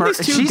Ave And Maria.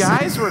 These two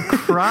guys were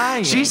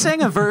crying. She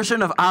sang a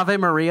version of Ave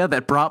Maria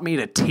that brought me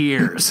to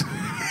tears.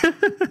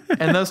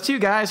 And those two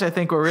guys, I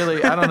think, were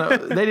really, I don't know.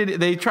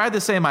 They tried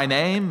to say my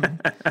name.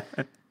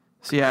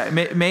 So, yeah,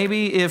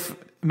 maybe if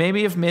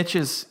Mitch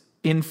is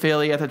in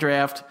Philly at the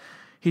draft.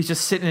 He's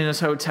just sitting in his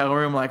hotel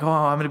room like, oh,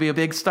 I'm going to be a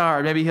big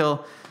star. Maybe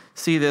he'll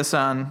see this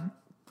on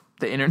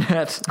the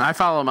internet. I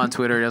follow him on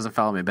Twitter. He doesn't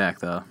follow me back,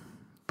 though.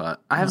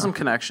 But I have some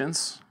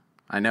connections.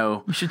 I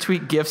know. You should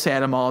tweet gifs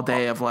at him all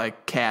day of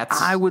like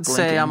cats. I would blinking.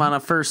 say I'm on a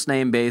first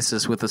name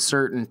basis with a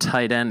certain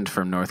tight end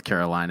from North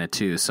Carolina,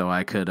 too. So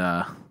I could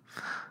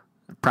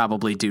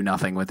probably do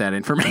nothing with that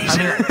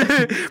information.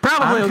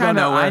 Probably will go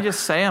nowhere. I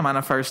just say I'm on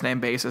a first name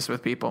basis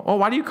with people. Oh,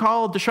 why do you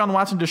call Deshaun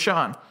Watson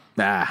Deshaun?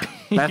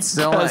 That's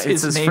still it's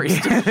his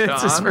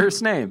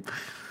first name.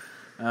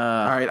 All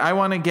right, I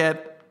want to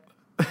get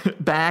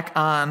back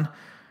on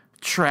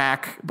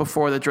track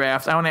before the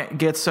draft. I want to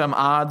get some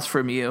odds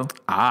from you.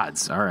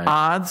 Odds, all right.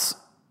 Odds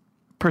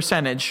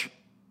percentage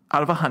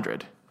out of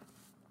 100.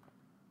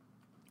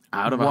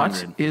 Out of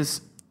 100. What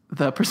is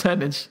the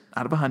percentage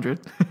out of 100?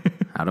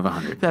 Out of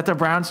 100. That the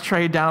Browns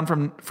trade down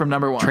from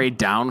number one. Trade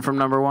down from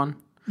number one?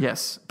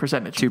 Yes,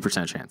 percentage.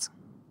 2% chance.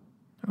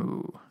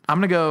 Ooh. I'm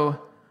going to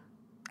go...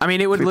 I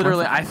mean, it would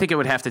literally... I think it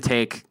would have to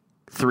take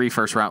 3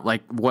 first round,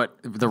 like what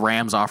the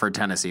Rams offered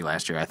Tennessee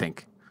last year, I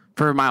think,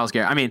 for Myles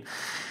Garrett. I mean,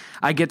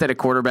 I get that a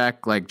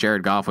quarterback like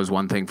Jared Goff was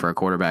one thing for a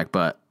quarterback,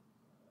 but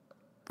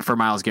for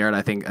Myles Garrett,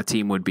 I think a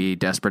team would be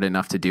desperate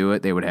enough to do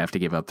it. They would have to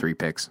give up 3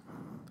 picks.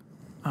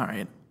 All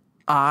right.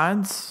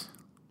 Odds...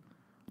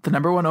 The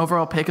number 1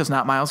 overall pick is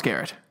not Myles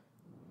Garrett.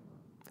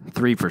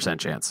 3%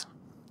 chance.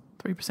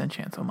 3%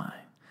 chance. Oh my!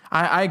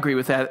 I agree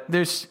with that.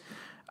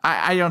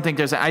 I don't think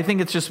there's. I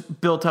think it's just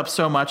built up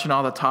so much and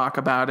all the talk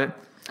about it.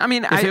 I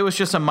mean, if it was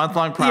just a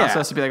month-long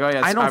process, it'd be like, oh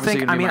yeah. It's I don't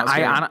think. I mean,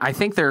 Garrett. I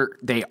think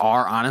they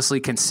are honestly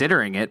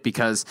considering it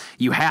because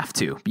you have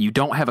to. You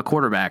don't have a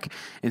quarterback,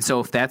 and so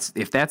if that's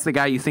the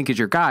guy you think is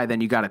your guy,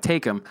 then you got to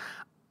take him.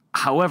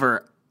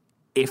 However,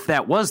 if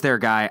that was their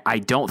guy, I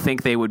don't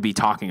think they would be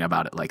talking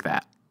about it like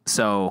that.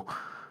 So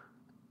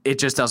it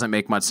just doesn't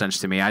make much sense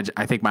to me. I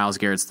think Myles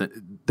Garrett's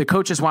the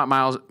coaches want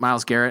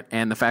Myles Garrett,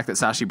 and the fact that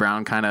Sashi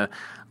Brown kind of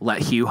let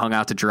Hugh hung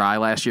out to dry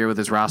last year with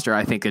his roster,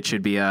 I think it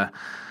should be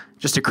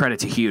just a credit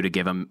to Hugh to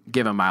give him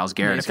Myles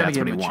Garrett if that's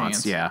what he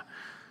wants. Yeah.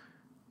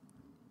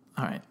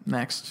 All right.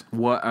 Next.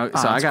 What?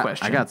 So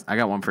I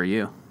got one for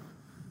you.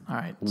 All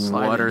right.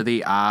 What are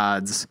the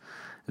odds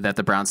that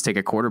the Browns take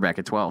a quarterback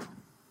at 12?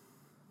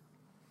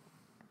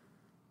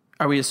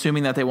 Are we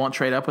assuming that they won't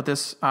trade up with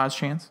this odds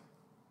chance?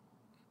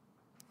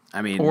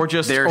 I mean, or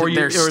is it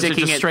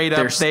just straight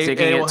up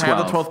they will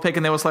have the 12th pick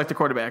and they will select a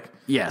quarterback?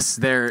 Yes,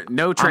 there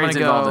no trades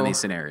involved in these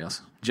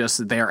scenarios.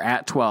 Just they're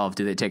at 12.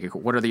 Do they take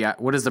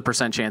what is the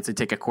percent chance they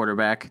take a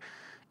quarterback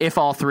if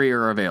all 3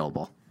 are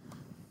available?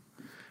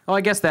 Well,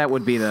 I guess that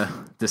would be the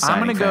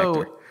deciding factor. I'm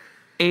going to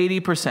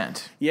go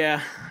 80%.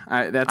 Yeah,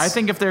 I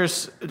think if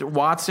there's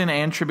Watson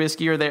and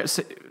Trubisky are there,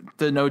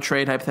 the no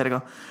trade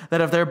hypothetical, that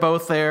if they're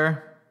both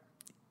there,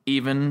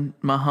 even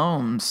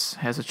Mahomes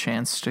has a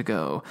chance to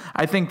go.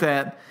 I think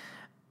that.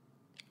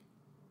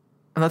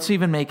 Let's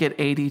even make it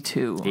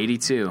 82.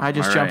 82. I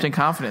just jumped in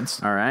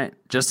confidence. All right.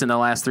 Just in the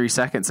last 3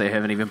 seconds, they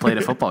haven't even played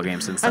a football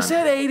game since then. I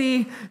said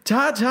 80.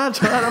 Todd. I'm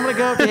going to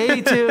go up to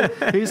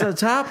 82. He's a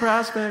top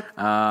prospect.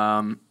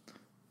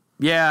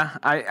 Yeah.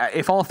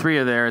 If all 3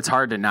 are there, it's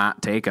hard to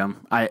not take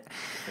them.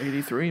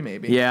 83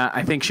 maybe. Yeah.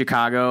 I think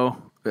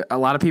Chicago. A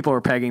lot of people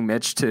are pegging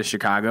Mitch to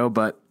Chicago,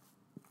 but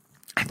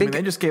I think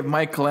they just gave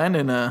Mike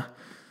Glennon a.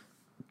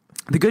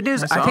 The good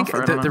news, I think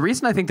the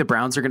reason I think the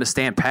Browns are going to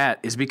stand pat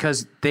is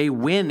because they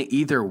win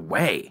either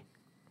way.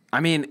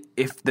 I mean,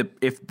 if the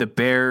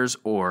Bears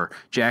or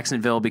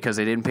Jacksonville, because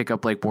they didn't pick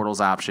up Blake Bortles'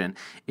 option,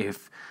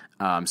 if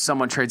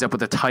someone trades up with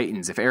the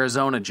Titans, if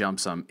Arizona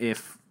jumps them,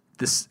 if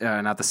this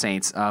not the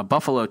Saints,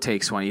 Buffalo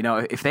takes one,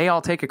 if they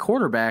all take a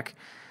quarterback,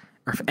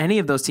 or if any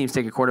of those teams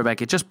take a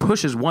quarterback, it just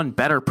pushes one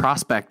better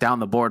prospect down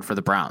the board for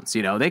the Browns.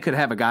 They could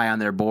have a guy on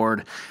their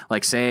board,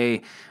 like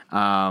say.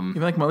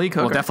 Even like Malik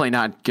Hooker. Well, definitely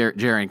not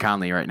Jerry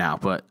Conley right now,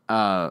 but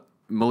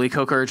Malik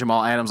Hooker,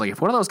 Jamal Adams. Like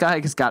if one of those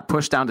guys got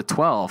pushed down to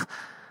 12,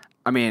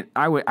 I mean,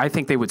 I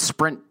think they would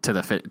sprint to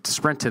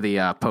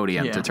the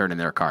podium to turn in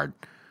their card.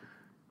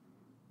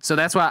 So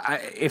that's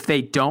why if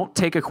they don't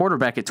take a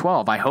quarterback at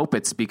 12, I hope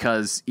it's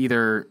because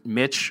either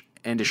Mitch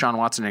and Deshaun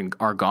Watson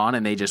are gone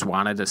and they just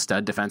wanted a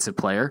stud defensive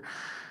player,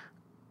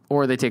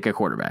 or they take a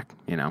quarterback.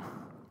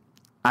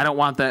 I don't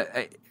want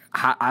the.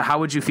 How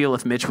would you feel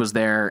if Mitch was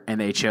there and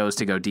they chose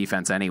to go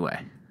defense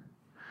anyway?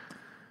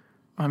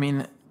 I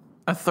mean,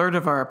 a third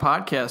of our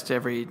podcast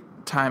every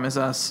time is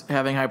us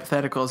having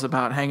hypotheticals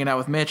about hanging out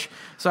with Mitch.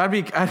 So I'd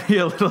be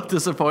a little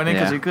disappointed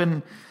because we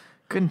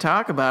couldn't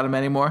talk about him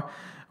anymore.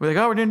 We're like,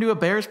 we're going to do a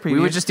Bears preview. We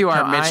would just do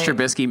our Mitch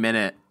Trubisky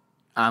minute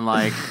on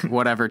like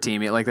whatever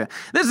team like that.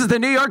 This is the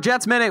New York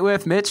Jets minute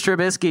with Mitch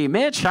Trubisky.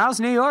 Mitch, how's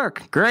New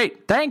York?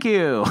 Great, thank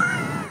you.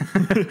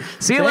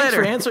 See you later.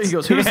 For answering. He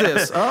goes, who's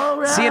this? All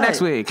right. See you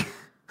next week.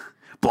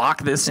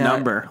 Block this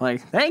number.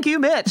 Like, thank you,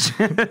 Mitch.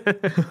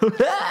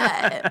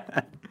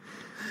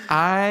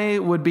 I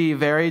would be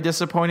very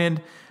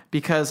disappointed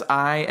because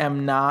I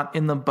am not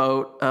in the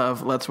boat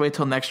of let's wait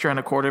till next year on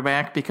a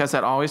quarterback because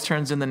that always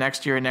turns in the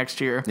next year and next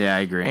year. Yeah,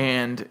 I agree.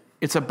 And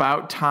it's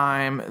about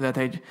time that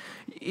they,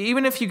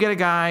 even if you get a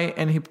guy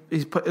and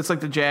he's put, it's like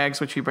the Jags,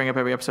 which you bring up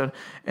every episode,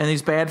 and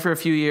he's bad for a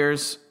few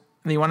years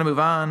and you want to move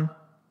on,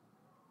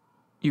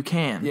 you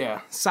can.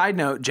 Yeah. Side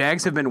note,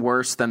 Jags have been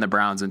worse than the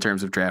Browns in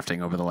terms of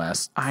drafting over the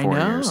last 4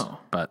 years.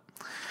 But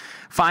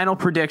final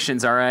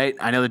predictions, all right?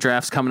 I know the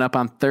draft's coming up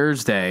on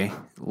Thursday.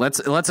 Let's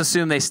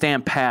assume they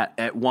stand pat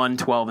at 1,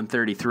 12, and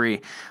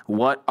 33.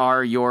 What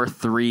are your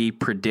 3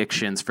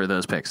 predictions for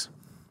those picks?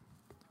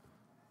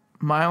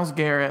 Myles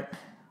Garrett,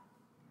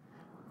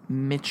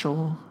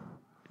 Mitchell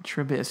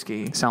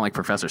Trubisky. Sound like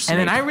Professor Snape.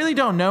 And then I really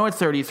don't know at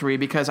 33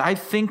 because I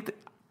think,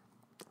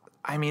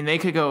 they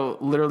could go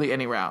literally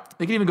any route.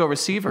 They could even go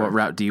receiver. What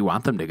route do you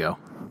want them to go?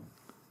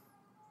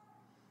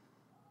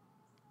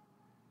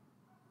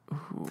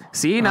 Ooh.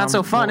 See, not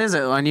so fun, is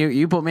it? When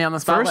you put me on the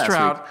spot first last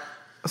route. week.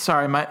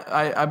 Sorry,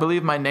 I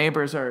believe my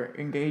neighbors are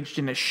engaged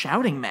in a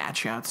shouting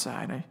match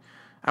outside.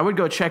 I would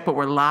go check, but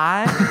we're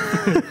live.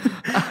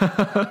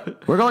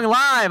 We're going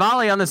live.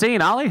 Ollie on the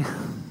scene. Ollie.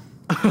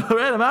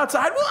 Right, I'm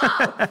outside.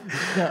 Whoa!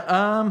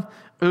 Yeah,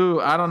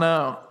 I don't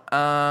know.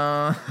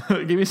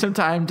 Give me some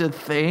time to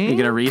think. You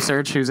gonna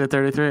research who's at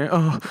 33?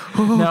 No,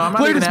 I'm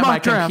not even at my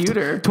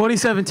computer.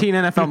 2017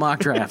 NFL mock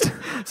draft.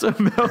 So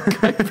Mel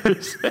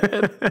Kiper's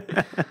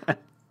head.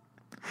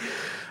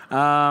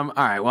 All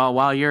right. Well,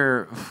 while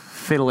you're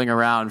fiddling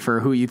around for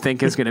who you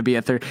think is going to be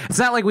at 30, it's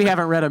not like we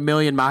haven't read a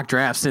million mock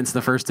drafts since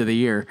the first of the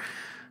year,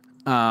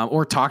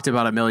 or talked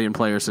about a million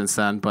players since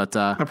then. But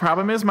the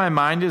problem is my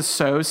mind is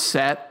so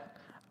set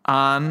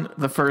on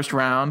the first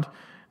round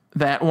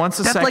that once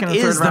the second and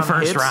third is round the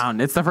first hits,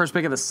 round. It's the first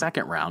pick of the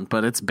second round,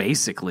 but it's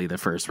basically the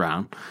first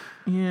round.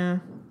 Yeah.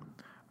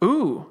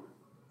 Ooh.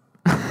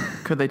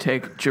 Could they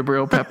take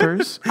Jabril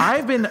Peppers?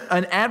 I've been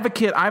an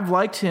advocate. I've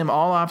liked him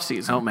all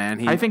offseason. Oh,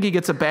 man. I think he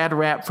gets a bad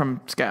rap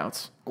from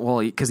scouts. Well,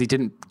 because he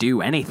didn't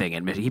do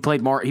anything. He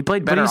played more. He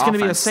played But better. he's going to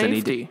be a offense than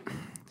safety.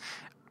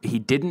 He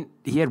didn't.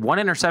 He had one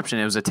interception.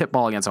 It was a tip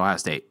ball against Ohio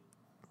State.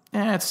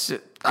 Yeah, that's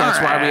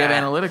why we have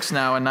analytics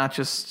now and not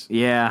just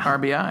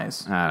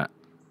RBIs.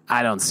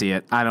 I don't see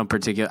it. I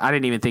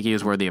didn't even think he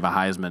was worthy of a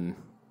Heisman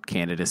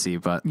candidacy,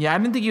 but yeah, I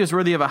didn't think he was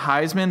worthy of a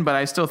Heisman, but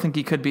I still think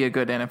he could be a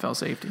good NFL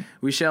safety.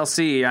 We shall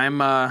see.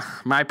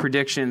 My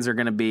predictions are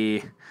going to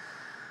be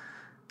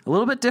a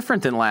little bit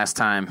different than last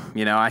time.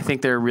 I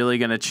think they're really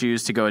going to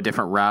choose to go a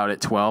different route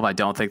at 12. I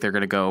don't think they're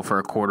going to go for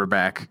a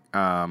quarterback.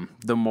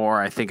 The more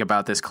I think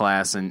about this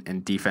class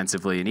and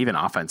defensively and even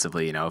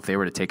offensively, if they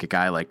were to take a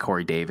guy like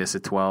Corey Davis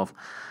at 12,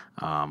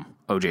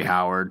 O.J.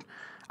 Howard.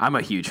 I'm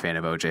a huge fan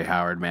of O.J.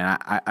 Howard, man.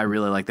 I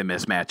really like the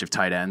mismatch of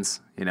tight ends.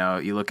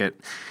 You look at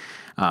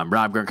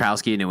Rob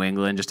Gronkowski in New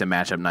England, just a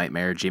matchup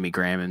nightmare. Jimmy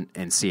Graham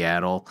in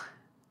Seattle.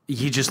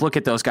 You just look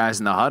at those guys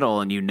in the huddle,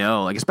 and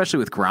especially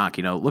with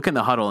Gronk, look in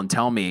the huddle and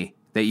tell me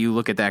that you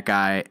look at that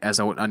guy as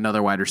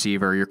another wide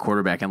receiver or your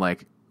quarterback, and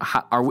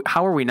how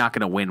are we not going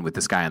to win with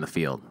this guy on the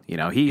field?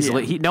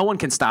 No one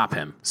can stop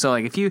him. So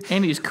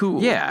and he's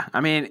cool. Yeah,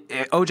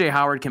 O.J.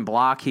 Howard can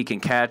block, he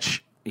can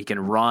catch, he can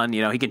run.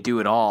 He can do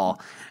it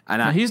all.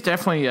 And he's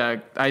definitely,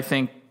 I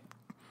think,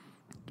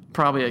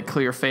 probably a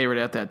clear favorite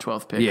at that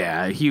 12th pick.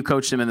 Yeah, Hugh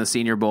coached him in the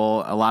Senior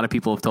Bowl. A lot of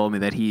people have told me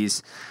that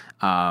he's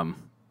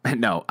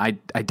no, I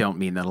don't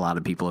mean that a lot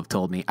of people have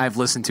told me. I've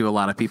listened to a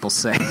lot of people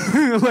say,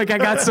 I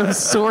got some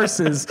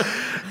sources.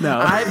 No.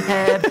 I've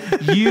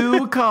had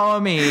you call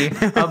me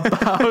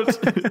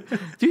about...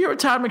 Do you hear what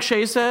Todd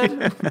McShay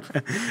said?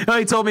 No,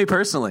 he told me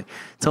personally.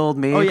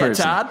 Oh, yeah,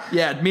 Todd?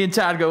 Yeah, me and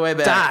Todd go way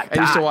back.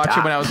 I used to watch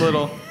him when I was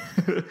little.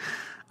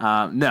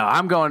 No,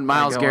 I'm going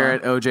Myles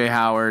Garrett, O.J.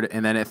 Howard,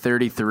 and then at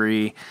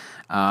 33,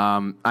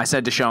 I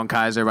said DeShone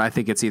Kizer, but I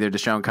think it's either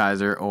DeShone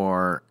Kizer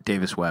or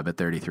Davis Webb at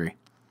 33.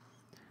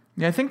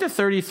 Yeah, I think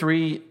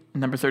the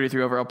number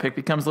 33 overall pick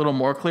becomes a little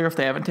more clear if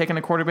they haven't taken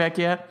a quarterback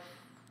yet.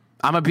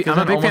 I'm a big fan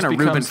of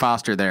Reuben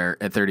Foster there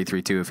at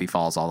 33 too. If he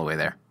falls all the way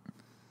there,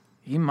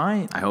 he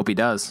might. I hope he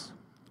does.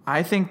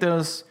 I think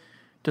those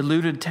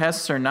diluted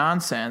tests are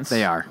nonsense.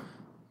 They are.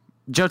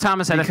 Joe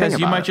Thomas had a thing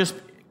about it.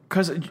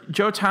 Because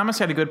Joe Thomas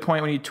had a good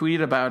point when he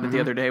tweeted about it the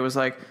other day. It was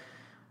like,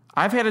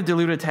 I've had a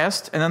diluted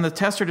test, and then the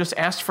tester just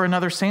asked for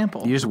another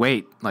sample. You just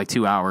wait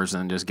 2 hours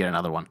and just get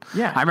another one.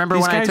 Yeah, I remember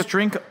these when guys I took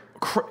drink.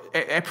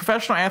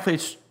 Professional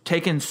athletes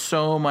take in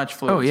so much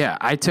fluid. Oh yeah,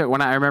 I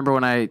remember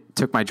when I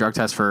took my drug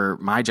test for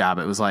my job.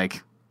 It was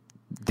like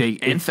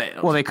it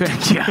failed. Well, they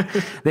couldn't. Yeah,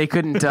 they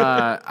couldn't.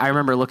 I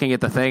remember looking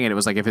at the thing, and it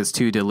was like if it's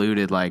too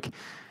diluted,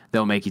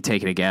 they'll make you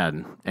take it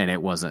again, and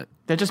it wasn't.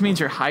 That just means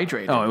you're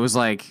hydrated. Oh, it was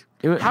like.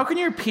 How can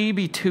your pee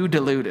be too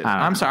diluted?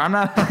 I'm sorry, I'm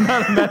not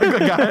a medical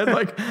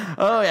guy.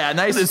 Oh yeah,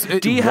 nice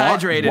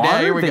dehydrated. Water? Yeah,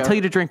 here we go. They tell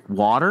you to drink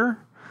water.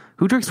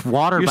 Who drinks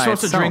water by itself? You're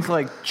supposed to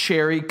drink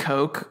cherry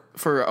Coke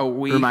for a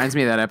week. Reminds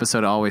me of that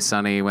episode of Always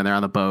Sunny when they're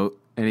on the boat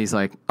and he's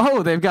like,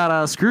 "Oh, they've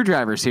got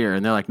screwdrivers here,"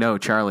 and they're like, "No,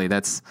 Charlie,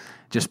 that's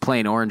just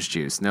plain orange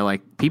juice." And they're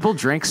like, "People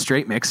drink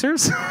straight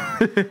mixers?"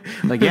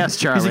 Yes,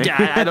 Charlie. He's like,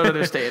 I don't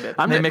understand it.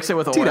 They mix it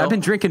with oil. Dude, I've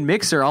been drinking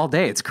mixer all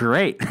day. It's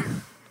great.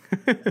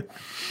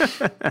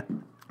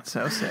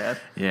 So sad.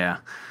 Yeah.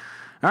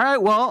 All right.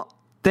 Well,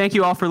 thank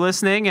you all for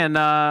listening, and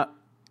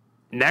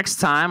next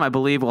time, I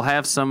believe we'll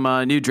have some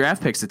new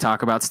draft picks to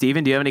talk about.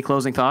 Steven, do you have any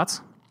closing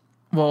thoughts?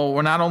 Well,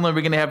 we're not only are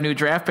we going to have new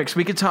draft picks,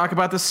 we could talk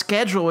about the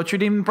schedule, which you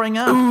didn't even bring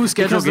up. Ooh,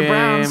 schedule because the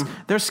Browns, game.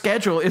 Their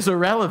schedule is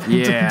irrelevant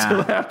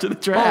until after the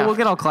draft. Oh, we'll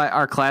get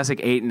our classic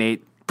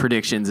 8-8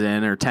 predictions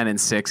in, or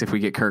 10-6 if we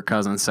get Kirk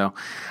Cousins. So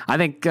I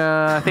think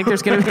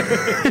there's going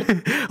to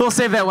be. We'll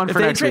save that one for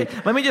next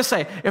week. Let me just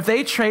say, if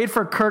they trade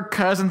for Kirk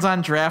Cousins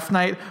on draft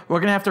night, we're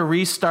going to have to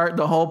restart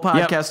the whole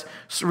podcast,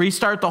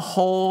 restart the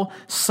whole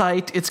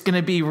site. It's going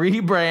to be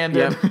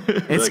rebranded.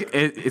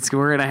 Yep.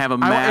 We're going to have a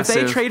massive.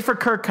 If they trade for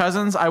Kirk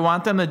Cousins, I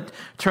want them to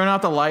turn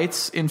out the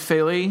lights in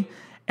Philly.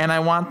 And I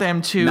want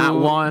them to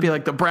be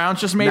like, the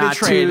Browns just made a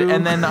trade. Two.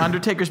 And then the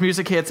Undertaker's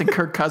music hits and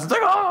Kirk Cousins.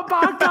 Like, oh,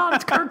 my God,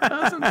 it's Kirk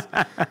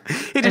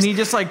Cousins. He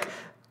just like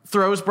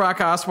throws Brock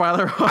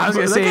Osweiler off. I was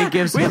going to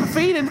say, we have a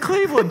feed in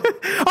Cleveland.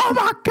 Oh,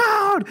 my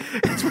God.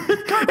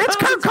 It's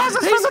Kirk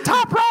Cousins for the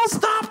top row.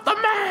 Stop the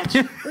match.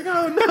 Like,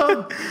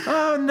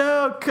 oh,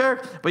 no,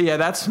 Kirk. But yeah,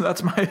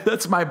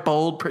 that's my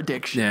bold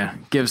prediction. Yeah,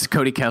 gives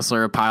Cody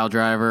Kessler a pile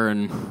driver.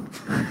 And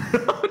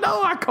oh,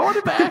 no, our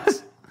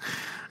quarterbacks.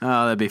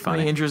 Oh, that'd be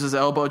funny. He injures his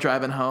elbow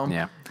driving home.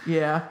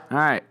 Yeah. All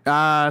right.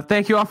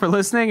 Thank you all for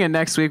listening. And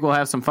next week we'll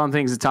have some fun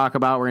things to talk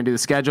about. We're going to do the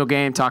schedule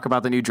game, talk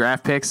about the new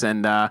draft picks,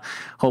 and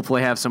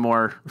hopefully have some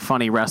more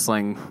funny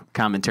wrestling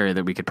commentary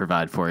that we could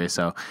provide for you.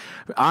 So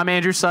I'm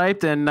Andrew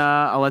Siped, and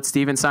I'll let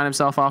Steven sign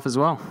himself off as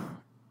well.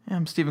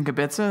 I'm Steven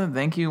Kibitza.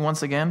 Thank you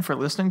once again for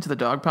listening to the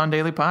Dog Pound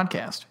Daily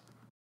Podcast.